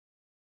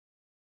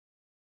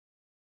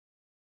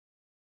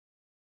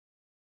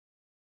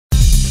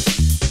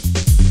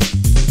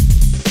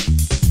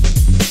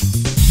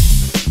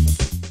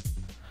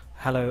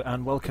Hello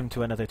and welcome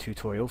to another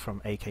tutorial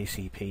from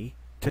AKCP.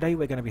 Today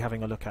we're going to be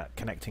having a look at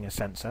connecting a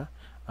sensor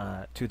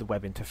to the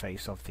web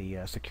interface of the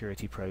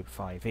Security Probe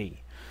 5e.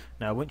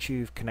 Now once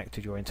you've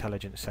connected your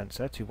intelligence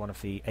sensor to one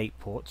of the 8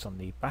 ports on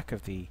the back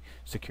of the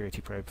Security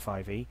Probe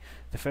 5e,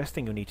 the first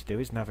thing you'll need to do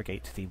is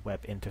navigate to the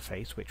web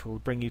interface, which will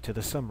bring you to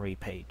the summary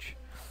page.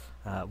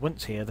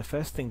 Once here, the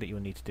first thing that you'll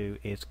need to do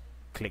is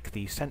click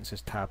the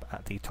Sensors tab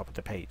at the top of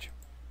the page.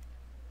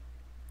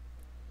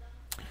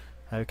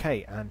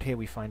 Okay, and here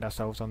we find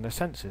ourselves on the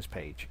sensors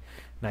page.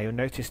 Now you'll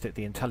notice that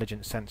the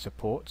intelligent sensor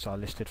ports are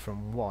listed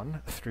from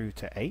 1 through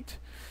to 8,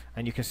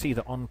 and you can see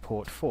that on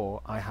port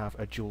 4 I have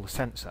a dual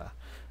sensor.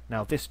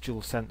 Now this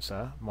dual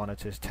sensor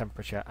monitors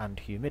temperature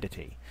and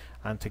humidity,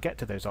 and to get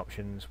to those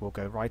options we'll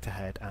go right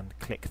ahead and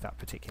click that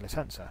particular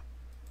sensor.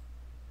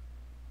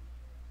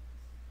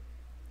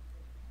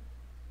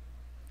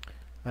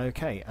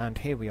 Okay, and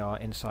here we are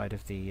inside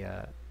of the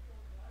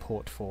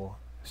port 4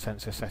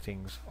 sensor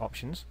settings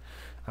options,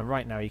 and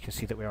right now you can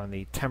see that we're on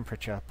the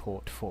temperature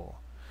port 4.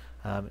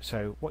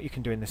 So what you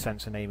can do in the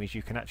sensor name is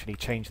you can actually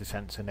change the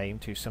sensor name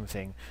to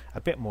something a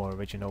bit more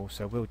original,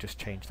 so we'll just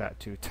change that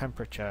to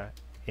temperature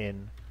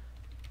in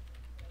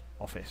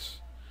office.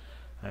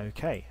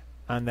 Okay,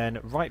 and then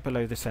right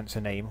below the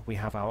sensor name we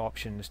have our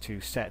options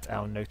to set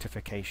our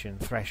notification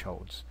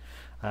thresholds.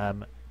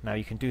 Now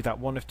you can do that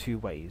one of two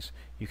ways.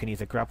 You can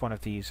either grab one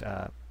of these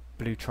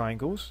blue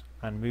triangles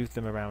and move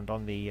them around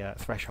on the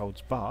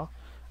thresholds bar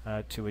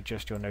to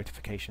adjust your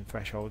notification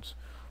thresholds,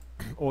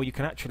 or you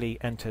can actually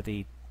enter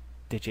the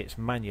digits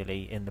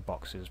manually in the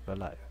boxes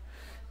below.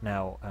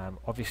 Now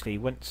obviously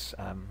once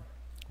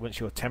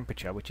your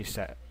temperature, which is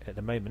set at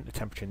the moment, the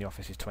temperature in the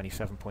office is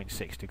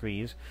 27.6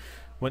 degrees,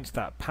 once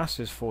that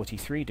passes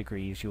 43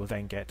 degrees you'll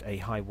then get a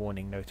high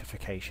warning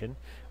notification.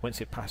 Once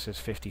it passes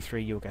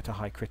 53 you'll get a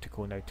high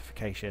critical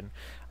notification,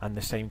 and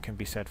the same can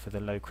be said for the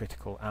low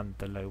critical and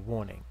the low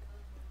warning.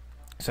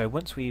 So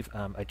once we've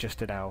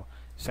adjusted our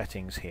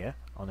settings here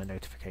on the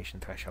notification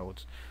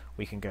thresholds,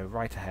 we can go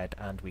right ahead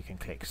and we can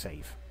click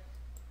Save.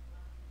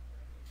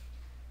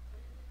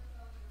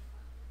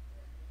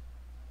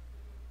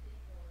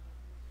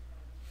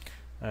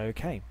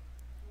 Okay,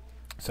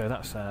 so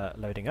that's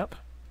loading up,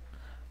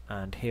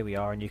 and here we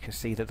are, and you can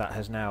see that that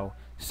has now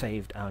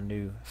saved our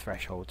new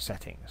threshold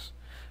settings.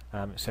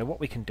 So what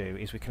we can do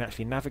is we can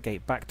actually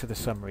navigate back to the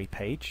summary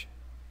page,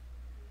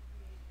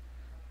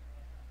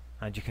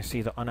 and you can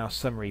see that on our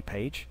summary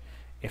page,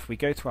 if we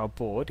go to our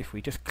board, if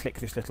we just click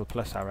this little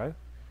plus arrow,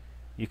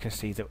 you can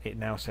see that it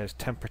now says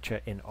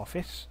temperature in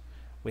office.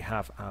 We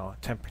have our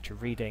temperature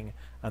reading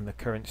and the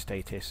current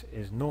status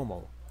is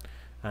normal.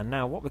 And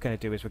now what we're going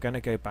to do is we're going to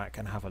go back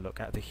and have a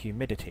look at the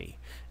humidity.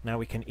 Now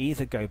we can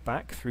either go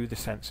back through the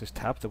sensors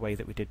tab the way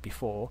that we did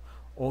before,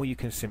 or you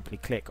can simply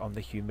click on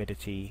the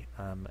humidity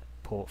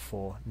port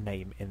 4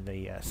 name in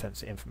the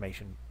sensor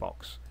information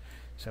box.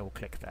 So we'll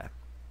click there.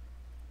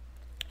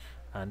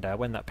 And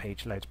when that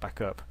page loads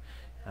back up,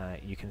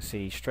 you can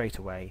see straight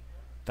away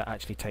that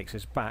actually takes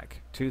us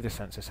back to the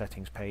sensor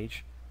settings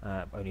page,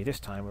 only this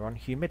time we're on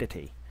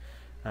humidity.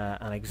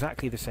 And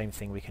exactly the same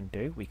thing we can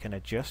do. We can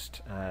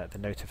adjust the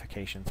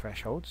notification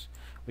thresholds.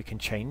 We can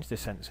change the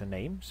sensor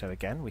name. So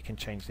again, we can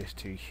change this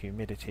to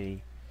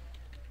humidity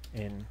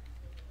in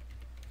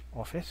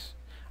office.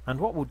 And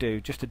what we'll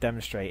do, just to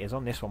demonstrate, is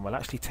on this one we'll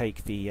actually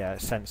take the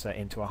sensor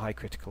into a high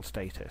critical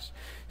status.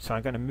 So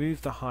I'm going to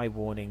move the high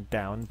warning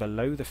down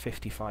below the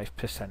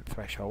 55%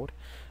 threshold,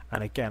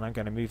 and again I'm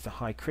going to move the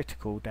high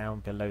critical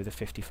down below the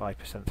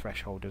 55%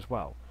 threshold as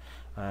well.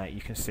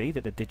 You can see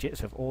that the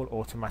digits have all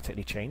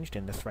automatically changed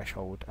in the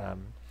threshold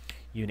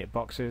unit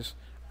boxes,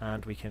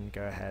 and we can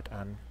go ahead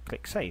and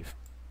click Save.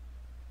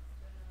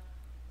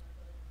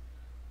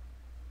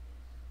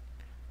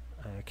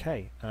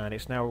 Okay, and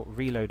it's now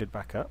reloaded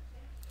back up.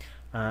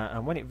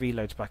 And when it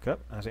reloads back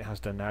up, as it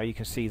has done now, you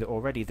can see that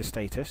already the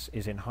status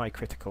is in high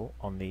critical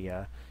on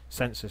the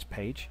sensors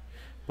page.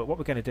 But what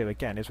we're going to do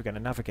again is we're going to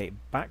navigate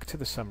back to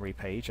the summary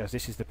page, as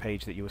this is the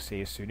page that you will see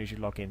as soon as you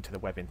log into the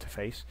web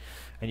interface,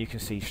 and you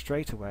can see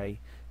straight away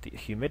the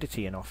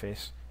humidity in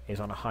office is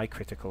on a high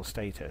critical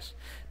status.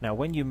 Now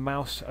when you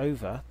mouse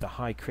over the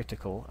high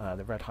critical,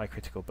 the red high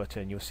critical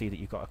button, you'll see that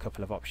you've got a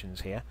couple of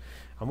options here,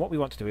 and what we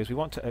want to do is we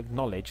want to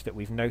acknowledge that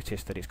we've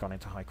noticed that it's gone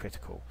into high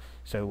critical.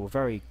 So we'll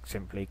very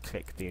simply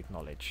click the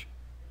acknowledge,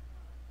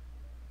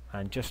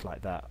 and just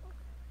like that,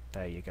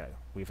 there you go,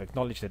 we've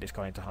acknowledged that it's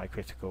gone into high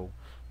critical,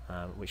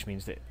 which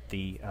means that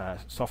the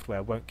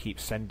software won't keep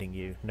sending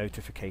you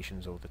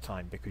notifications all the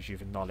time because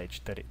you've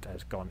acknowledged that it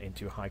has gone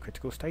into a high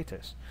critical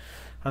status.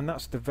 And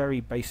that's the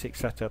very basic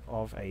setup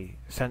of a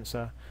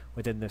sensor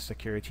within the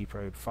Security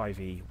Probe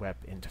 5e web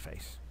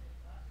interface.